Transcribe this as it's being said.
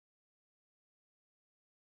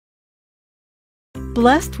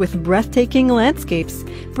Blessed with breathtaking landscapes,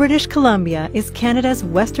 British Columbia is Canada's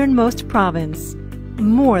westernmost province.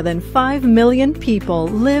 More than 5 million people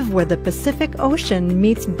live where the Pacific Ocean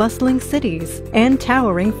meets bustling cities and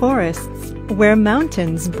towering forests, where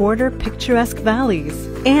mountains border picturesque valleys,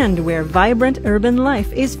 and where vibrant urban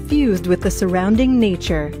life is fused with the surrounding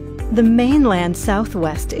nature. The mainland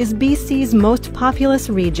Southwest is BC's most populous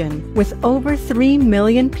region, with over 3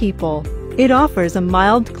 million people. It offers a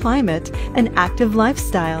mild climate, an active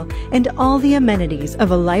lifestyle, and all the amenities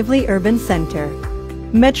of a lively urban center.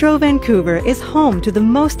 Metro Vancouver is home to the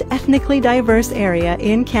most ethnically diverse area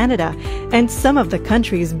in Canada and some of the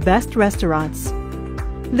country's best restaurants.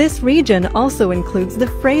 This region also includes the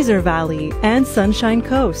Fraser Valley and Sunshine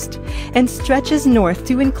Coast, and stretches north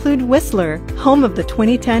to include Whistler, home of the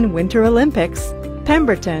 2010 Winter Olympics,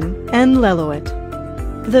 Pemberton, and Lillooet.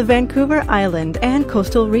 The Vancouver Island and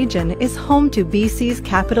coastal region is home to BC's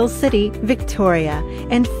capital city, Victoria,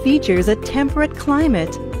 and features a temperate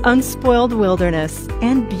climate, unspoiled wilderness,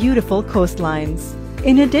 and beautiful coastlines.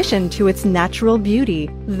 In addition to its natural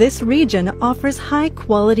beauty, this region offers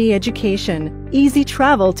high-quality education, easy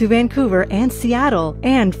travel to Vancouver and Seattle,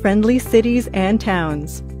 and friendly cities and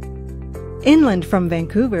towns. Inland from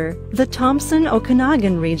Vancouver, the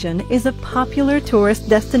Thompson-Okanagan region is a popular tourist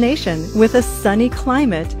destination with a sunny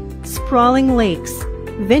climate, sprawling lakes,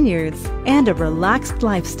 vineyards, and a relaxed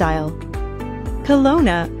lifestyle.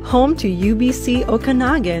 Kelowna, home to UBC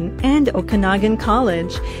Okanagan and Okanagan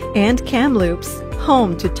College, and Kamloops,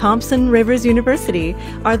 home to Thompson Rivers University,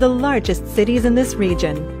 are the largest cities in this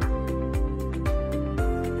region.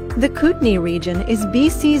 The Kootenay region is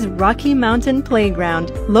BC's Rocky Mountain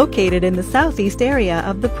Playground, located in the southeast area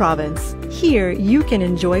of the province. Here, you can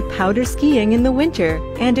enjoy powder skiing in the winter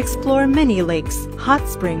and explore many lakes, hot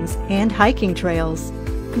springs, and hiking trails.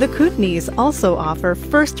 The Kootenays also offer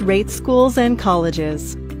first-rate schools and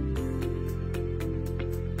colleges.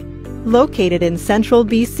 Located in central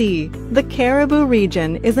BC, the Cariboo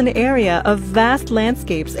region is an area of vast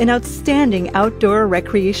landscapes and outstanding outdoor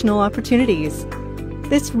recreational opportunities.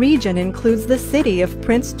 This region includes the city of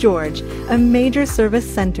Prince George, a major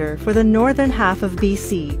service center for the northern half of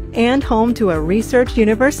BC, and home to a research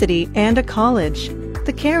university and a college.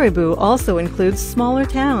 The Cariboo also includes smaller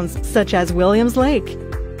towns such as Williams Lake,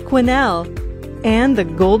 Quesnel, and the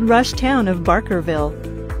gold rush town of Barkerville.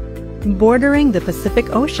 Bordering the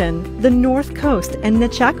Pacific Ocean, the North Coast and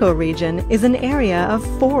Nechako region is an area of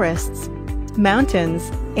forests,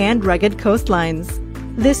 mountains, and rugged coastlines.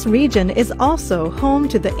 This region is also home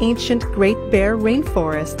to the ancient Great Bear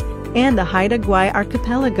Rainforest and the Haida Gwaii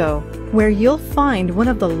Archipelago, where you'll find one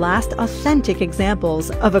of the last authentic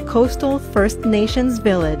examples of a coastal First Nations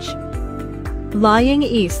village. Lying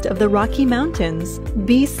east of the Rocky Mountains,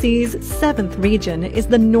 BC's 7th region is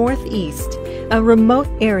the Northeast, a remote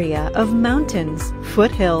area of mountains,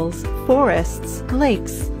 foothills, forests,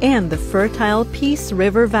 lakes, and the fertile Peace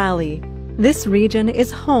River Valley. This region is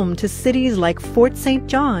home to cities like Fort St.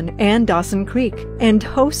 John and Dawson Creek, and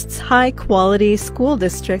hosts high-quality school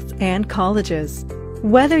districts and colleges.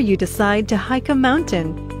 Whether you decide to hike a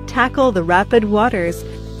mountain, tackle the rapid waters,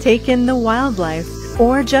 take in the wildlife,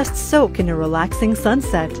 or just soak in a relaxing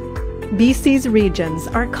sunset, BC's regions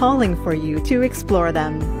are calling for you to explore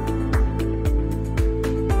them.